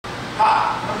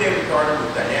Hi, I'm David Carter with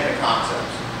Dynamic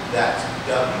Concepts. That's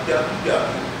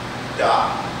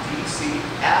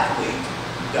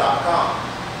www.dcathlete.com.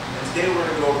 And today we're going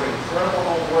to go over an incredible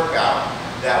home workout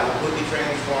that will quickly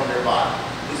transform their body.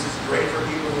 This is great for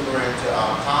people who are into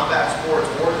combat sports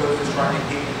or those just trying to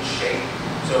get in shape.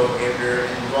 So if you're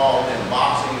involved in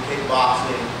boxing,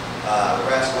 kickboxing,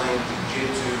 wrestling,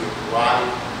 jiu-jitsu, karate,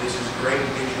 this is great to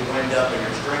get your wind up and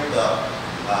your strength up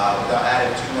without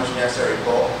adding too much necessary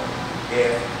bulk. If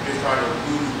you're just trying to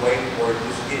lose weight or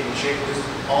just get in shape, this is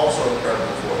also incredible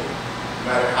for you.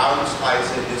 No matter how you slice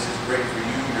it, this is great for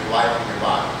you, your life, and your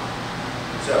body.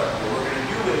 So what we're going to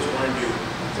do is we're going to do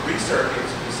 3 circuits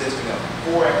consisting of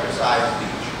 4 exercises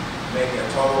each, making a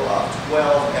total of 12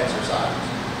 exercises.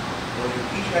 We'll do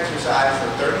each exercise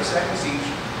for 30 seconds each,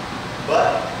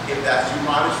 but if that's too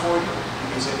much for you, you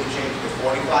can simply change it to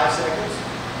 45 seconds,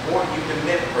 or you can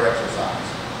minute per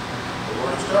exercise. What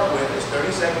we're going to start with is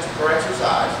 30 seconds per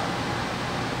exercise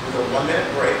with a 1-minute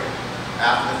break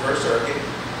after the first circuit,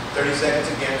 30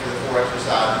 seconds again for the 4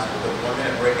 exercises with a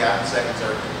 1-minute break after the second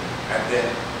circuit, and then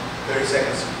 30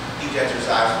 seconds each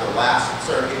exercise for the last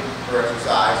circuit per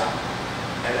exercise,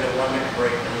 and then a 1-minute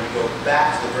break, and we go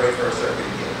back to the very first circuit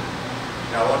again.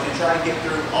 Now I want you to try to get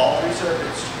through all 3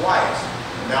 circuits twice,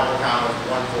 and that will count as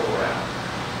 1 full round.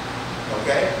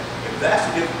 Okay? If that's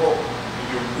too difficult,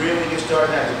 you're really just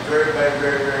starting at the very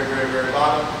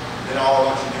bottom, then all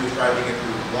I want you to do is try to get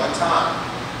through 1 time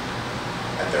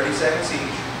at 30 seconds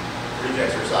each for each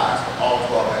exercise, for all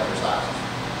 12 exercises.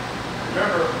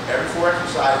 Remember, every 4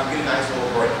 exercises you get a nice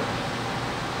little break.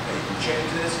 And you can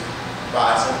change this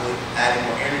by simply adding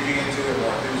more energy into it,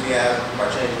 more enthusiasm,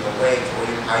 by changing the weights or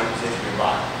even how you position your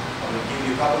body. I'm going to give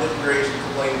you a couple different variations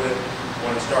to play with.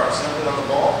 When you start simply on the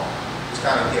ball, this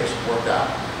kind of gets worked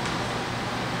out.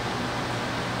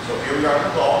 So here we are on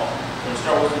the ball. We're going to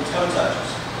start with some toe touches.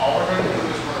 All we're going to do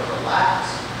is we're going to relax,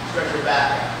 stretch your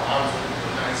back out. Arms going to do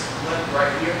a nice limp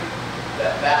right here.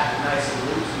 That back is nice and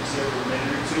loose. You can see it for a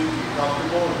minute or 2 if you're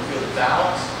comfortable and you feel the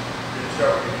balance. You're going to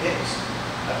start with your hips.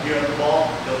 Up here on the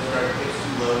ball, don't start your hips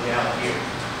too low down here.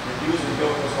 What we're going to do is go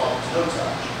for what's called a toe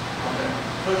touch. I'm going to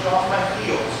push off my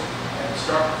heels and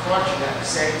start crunching at the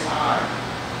same time.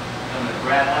 And I'm going to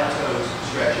grab my toes and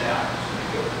stretch it out. So I'm going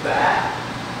to go back.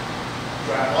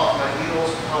 Drive off my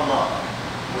heels, come up.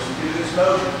 We're going to do this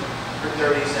motion for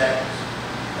 30 seconds.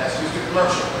 That's just a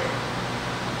commercial way.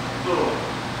 Boom.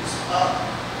 Just up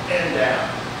and down.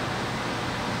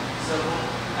 Simple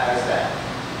as that.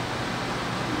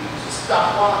 You use a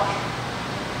stopwatch.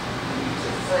 You use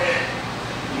a friend.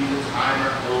 You use a timer,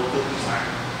 a little cookie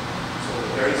timer. So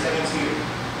 30 seconds here.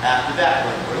 After that,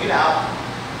 we're going to bring it out.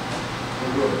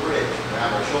 We're going to do a bridge. We're going to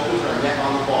have our shoulders and our neck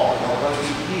on the ball. We don't want to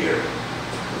be here.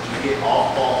 Get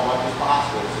off ball as much as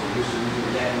possible, so you're using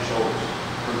your neck and shoulders.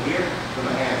 From here, from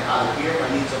my hands out of here, if I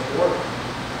need support,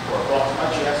 or across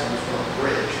my chest, I'm just going to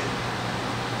bridge.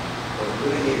 But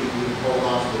really need you to hold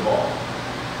on to the ball.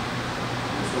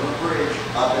 I'm just going to bridge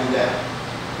up and down.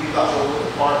 Keep our shoulders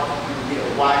apart. You can get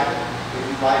it wider if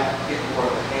you like, get more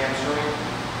of the hamstring.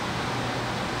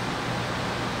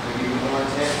 Maybe even more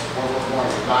intense, or a little more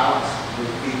of your balance, with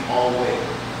your feet all the way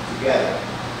together.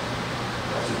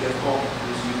 That's a difficult.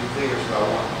 Fingers if I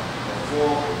want. A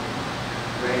full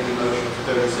range of motion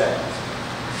for 30 seconds.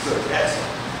 Good,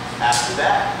 excellent. After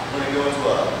that, we're going to go into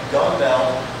a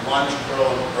dumbbell lunge,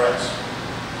 curl, and press.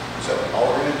 So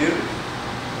all we're going to do,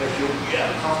 make sure you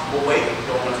have a comfortable weight. You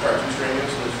don't want to start too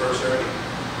strenuous in this first circuit.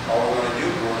 All we're going to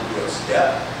do, we're going to do a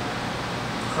step,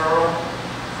 curl,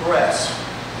 press,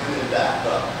 and then back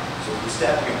up. So the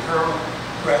step, we can curl,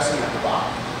 pressing at the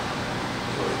bottom.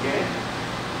 So again,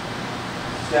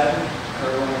 stepping,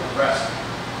 curling and pressing.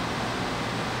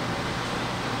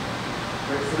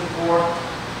 Great for the core,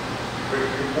 great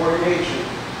for your coordination.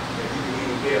 If you can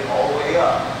even get it all the way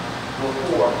up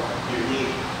before your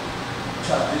knee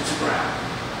touches the ground.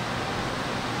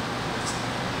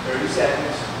 30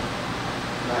 seconds.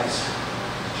 Nice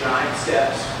giant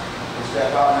steps. We'll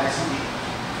step out nice and deep.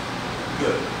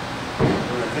 Good. We're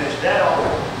going to finish that off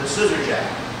with the scissor jack.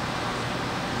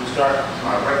 We start with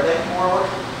my right leg forward.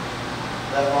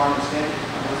 Left arm extended,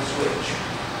 I'm going to switch.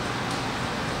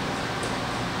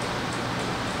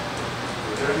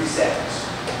 For 30 seconds.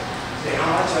 Stay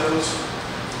on my toes,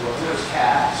 go through those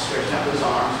calves, stretching out those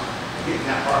arms, and getting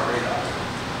that heart rate up.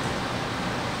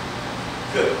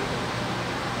 Good.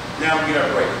 Now we get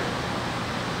our break.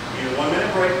 We need a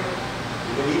 1-minute break.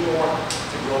 We're going to need more.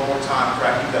 Take a little more time to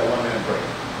try to keep that 1-minute break.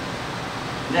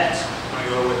 Next, I'm going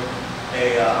to go with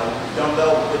a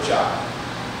dumbbell woodchop.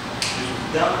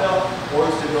 Dumbbell or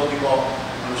the stability ball.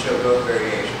 I'm going to show both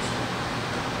variations.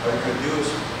 What you're going to do is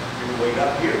you're going to weight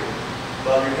up here.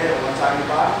 above your head, one side of your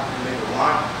body, and make a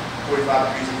line, 45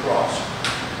 degrees across.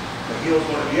 The heel's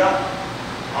going to be up,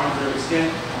 arms are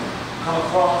extended, come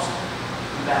across,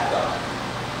 and back up.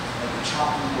 Like a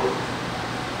chopping wood.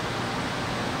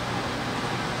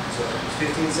 So it's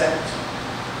 15 seconds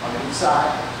on each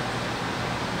side.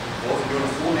 Or if you're doing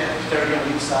a full minute, 30 on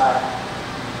each side,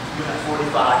 you're doing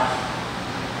 45,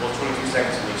 or 22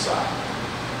 seconds on each side.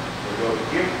 We'll go over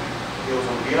here, heels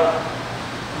going to be up,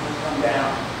 and come down,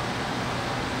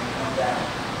 and come down.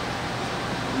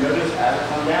 Notice as I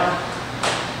come down,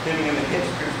 hitting in the hips,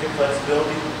 hip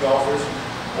flexibility, golfers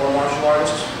or martial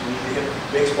artists, you need to hit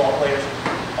baseball players,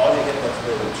 all the hip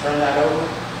flexibility. Turn that over,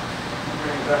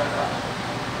 bring it back up.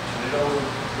 Turn it over,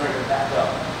 bring it back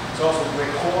up. It's also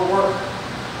great core work,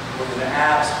 working the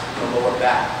abs, the lower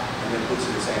back, and then glutes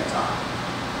at the same time.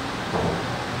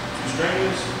 Too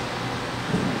strenuous,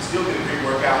 you can still get a great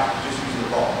workout just using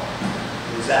the ball.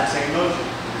 The exact same motion.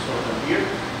 We're just going to come here,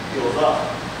 heels up,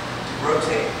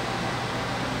 rotate,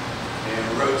 and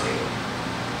rotate.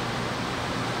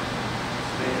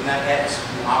 Making that X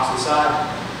on the opposite side,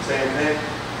 same thing,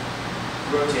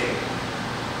 rotate.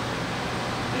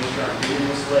 Make sure I'm getting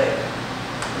this leg,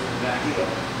 lifting that heel,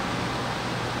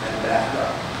 and back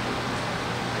up.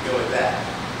 I go with that.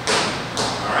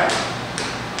 Alright?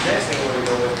 Next thing we're going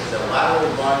to go with is a lateral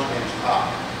lunge and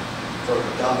chop. So the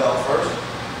dumbbell first.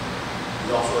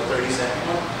 There's also a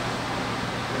 30-second one.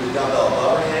 Bring the dumbbell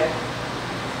above our head.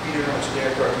 Feet are going to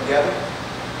stay together.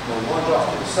 We'll lunge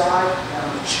off to the side, and I'm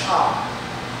going to chop.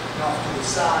 Off to the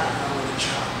side, and I'm going to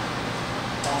chop.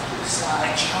 Off to the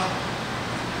side, chop.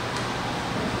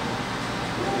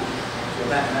 Feel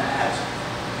that in the abs.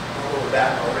 All over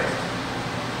back already.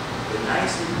 Get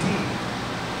nice and deep.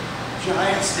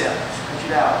 Giant step. Stretch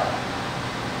it out.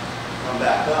 Come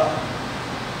back up.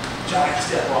 Giant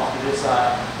step off to this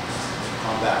side.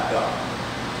 Come back up.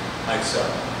 Like so.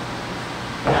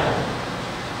 Now,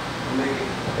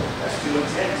 that's too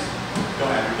intense.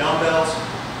 Don't have your dumbbells.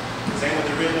 Same with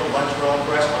the original lunge row and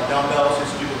press on dumbbells,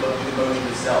 just do the motion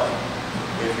itself.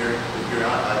 If you're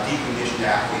a deconditioned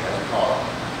athlete, as we call it,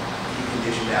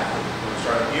 deconditioned athlete. We're going to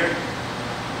start up here.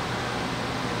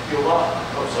 Feel up.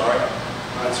 Oh, sorry.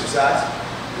 Exercise.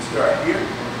 We start here.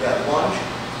 We'll do that lunge.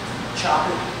 Chop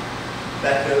it.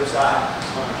 Back to the other side.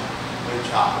 Lunge. Then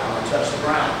chop it. I'm going to touch the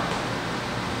ground.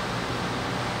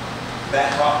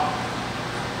 Back up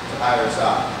to either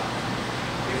side.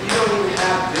 If you don't even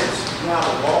have this, you don't have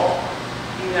a ball,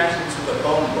 you can actually use a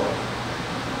phone book.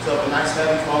 So a nice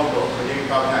heavy phone book, but then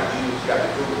you're probably not using it, you got the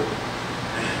Google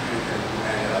and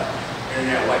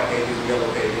internet white pages and yellow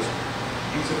pages.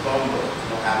 Use a phone book, you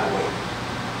don't have a weight.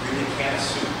 Bring a can of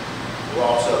soup.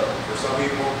 Or also, for some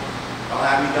people, I don't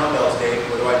have any dumbbells, Dave,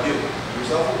 what do? Get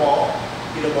yourself a ball,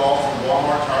 get a ball from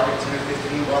Walmart, Target, 10 or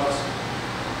 15 bucks.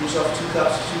 Get yourself 2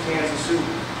 cups, 2 cans of soup.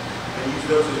 And use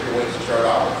those as your weights to start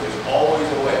off with. There's always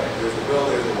a way. There's a will,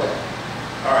 there's a way.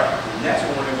 All right, the next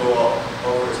one we're going to go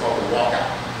over is called the walkout.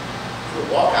 So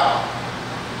the walkout,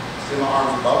 send my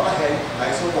arms above my head,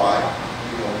 nice and wide.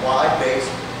 Give me a wide base.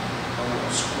 I'm going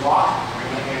to squat, bring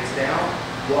my hands down,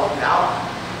 walk out,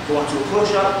 go into a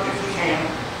push-up if you can.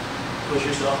 Push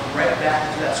yourself right back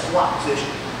into that squat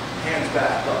position. Hands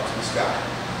back up to the sky.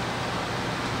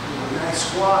 Do a nice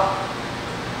squat.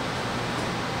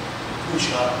 Push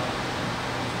up.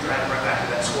 Drag right back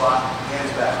to that squat, hands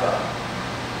back up.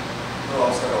 So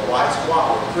it's like a wide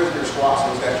squat or a prisoner squat, so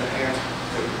it's got your hands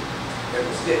to get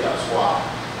the stick up squat.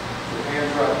 Your hands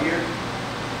are up here.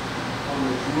 I'm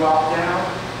going to drop down,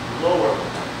 lower,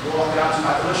 walk out to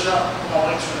my push up. Come on,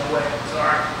 legs from the way.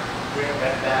 Sorry. Bring it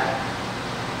back,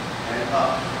 and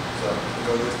up. So we'll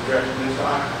go this direction this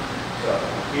time. So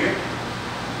here,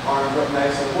 arms up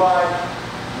nice and wide.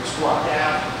 You squat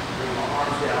down, bring my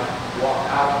arms down, walk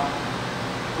out.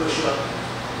 Push up,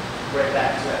 right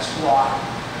back to that squat.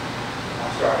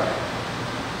 I'll start it.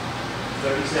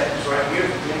 30 seconds right here.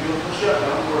 If you can't do a push up,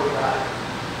 don't worry about it.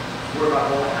 Just worry about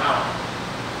going out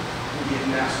and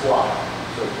getting that squat.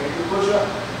 So if you can't do a push up,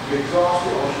 you're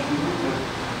exhausted, all you do movement.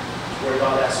 Just worry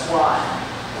about that squat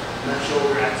and that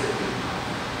shoulder activity.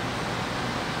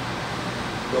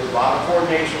 Go to bottom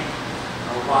coordination,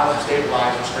 and a lot of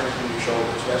stabilizers strengthening your shoulder,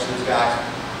 especially those guys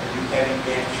that do heavy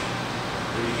bench.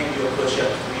 If you can't do a push-up,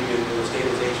 you need to do a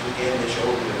stabilization in the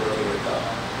shoulder and rotate it up.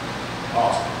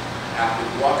 Awesome. After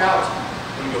the walkouts,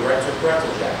 we go right to a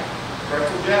pretzel jack.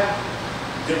 Pretzel jack,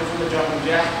 different from the jumping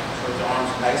jack, with the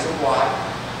arms nice and wide,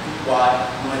 feet wide,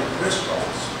 and like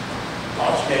crisscross.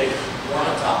 Alternate one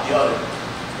on top of the other.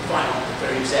 The final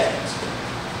for 30 seconds.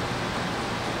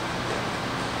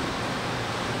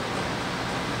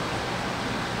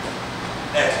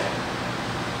 Excellent.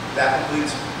 That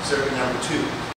completes circuit number 2.